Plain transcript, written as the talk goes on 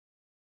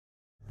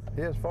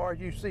As far as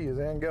you see is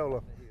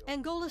Angola.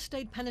 Angola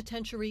State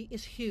Penitentiary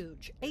is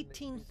huge,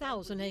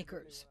 18,000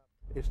 acres.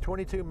 It's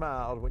 22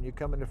 miles when you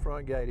come in the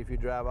front gate if you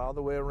drive all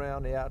the way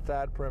around the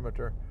outside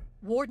perimeter.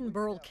 Warden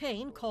Burl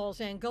Kane calls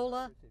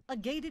Angola a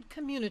gated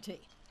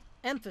community,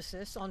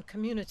 emphasis on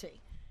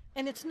community.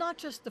 And it's not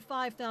just the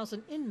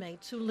 5,000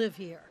 inmates who live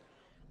here.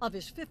 Of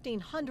his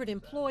 1,500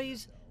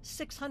 employees,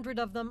 600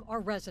 of them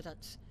are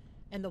residents.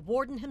 And the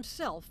warden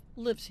himself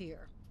lives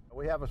here.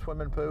 We have a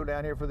swimming pool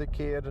down here for the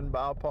kids and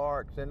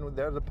ballparks, and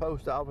there's a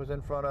post office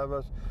in front of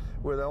us.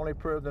 We're the only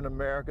prison in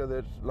America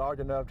that's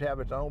large enough to have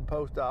its own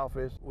post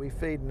office. We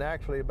feed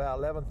actually about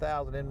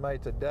 11,000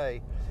 inmates a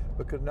day,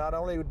 because not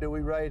only do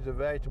we raise the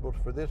vegetables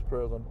for this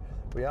prison,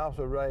 we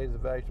also raise the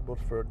vegetables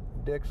for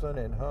Dixon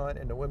and Hunt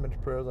and the women's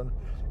prison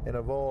and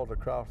Avoyelles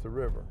across the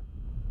river.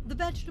 The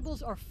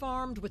vegetables are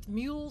farmed with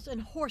mules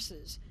and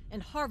horses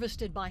and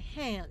harvested by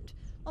hand.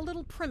 A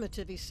little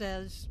primitive, he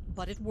says,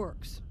 but it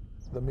works.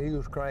 The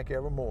mules crank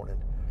every morning.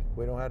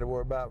 We don't have to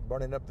worry about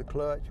burning up the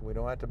clutch. We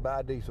don't have to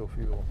buy diesel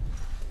fuel.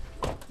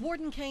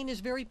 Warden Kane is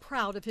very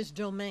proud of his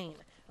domain,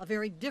 a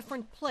very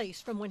different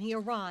place from when he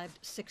arrived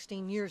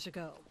 16 years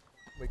ago.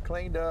 We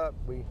cleaned up.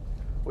 We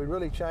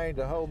really changed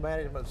the whole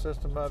management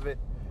system of it.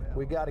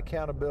 We got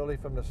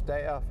accountability from the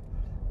staff,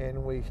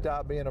 and we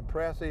stopped being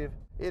oppressive.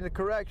 And the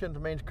corrections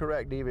means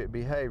correct deviant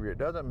behavior. It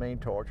doesn't mean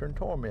torture and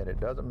torment. It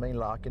doesn't mean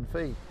lock and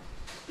feed.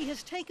 He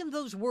has taken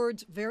those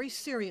words very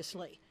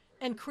seriously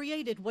and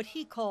created what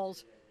he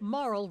calls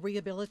moral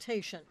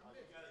rehabilitation.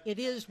 It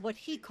is what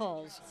he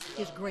calls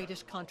his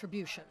greatest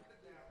contribution.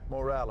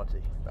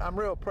 Morality. I'm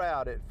real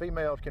proud that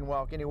females can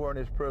walk anywhere in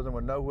this prison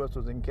with no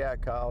whistles and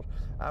catcalls.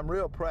 I'm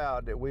real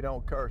proud that we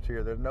don't curse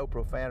here. There's no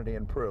profanity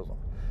in prison.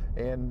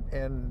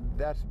 And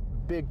that's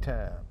big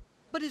time.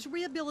 But his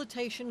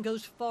rehabilitation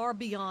goes far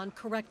beyond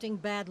correcting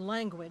bad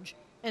language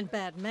and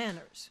bad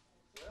manners.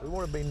 We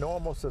want to be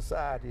normal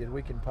society as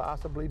we can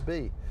possibly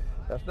be.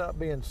 That's not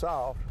being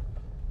soft.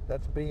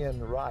 That's being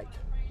right.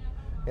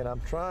 And I'm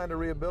trying to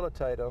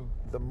rehabilitate them.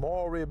 The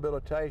moral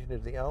rehabilitation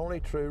is the only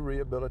true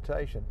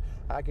rehabilitation.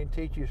 I can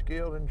teach you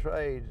skills and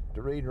trades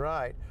to read and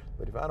write,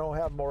 but if I don't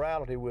have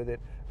morality with it,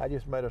 I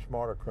just made a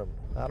smarter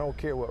criminal. I don't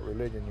care what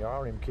religion you are. I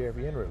don't even care if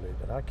you're in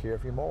religion. I care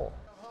if you're moral.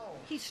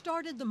 He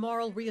started the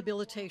moral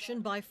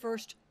rehabilitation by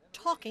first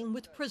talking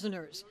with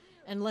prisoners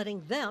and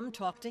letting them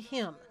talk to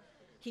him.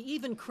 He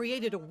even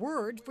created a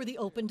word for the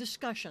open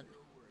discussion,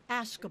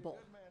 askable.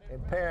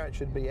 And parents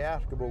should be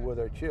askable with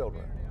their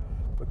children,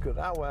 because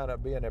I wound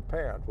up being a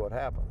parent, what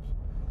happens.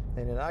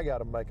 And then I got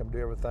to make them do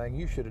everything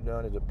you should have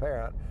done as a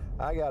parent.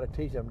 I got to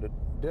teach them to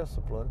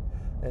discipline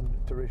and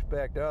to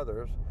respect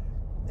others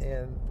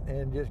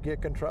and just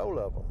get control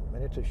of them.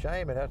 And it's a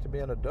shame it has to be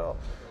an adult.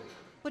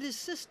 But his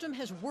system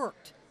has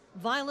worked.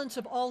 Violence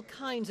of all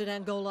kinds in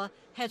Angola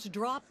has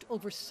dropped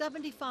over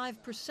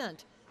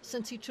 75%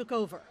 since he took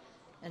over.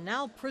 And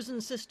now prison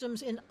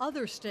systems in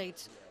other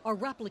states are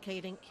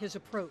replicating his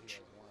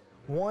approach.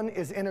 One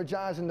is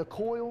energizing the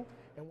coil.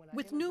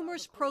 With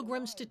numerous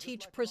programs to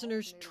teach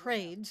prisoners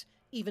trades,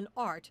 even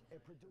art,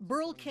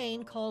 Burl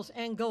Kane calls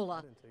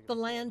Angola the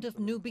land of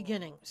new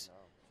beginnings,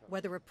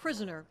 whether a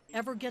prisoner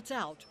ever gets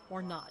out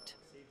or not.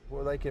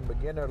 Where they can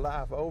begin their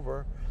life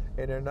over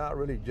and they're not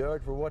really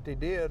judged for what they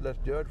did, let's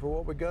judge for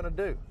what we're going to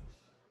do.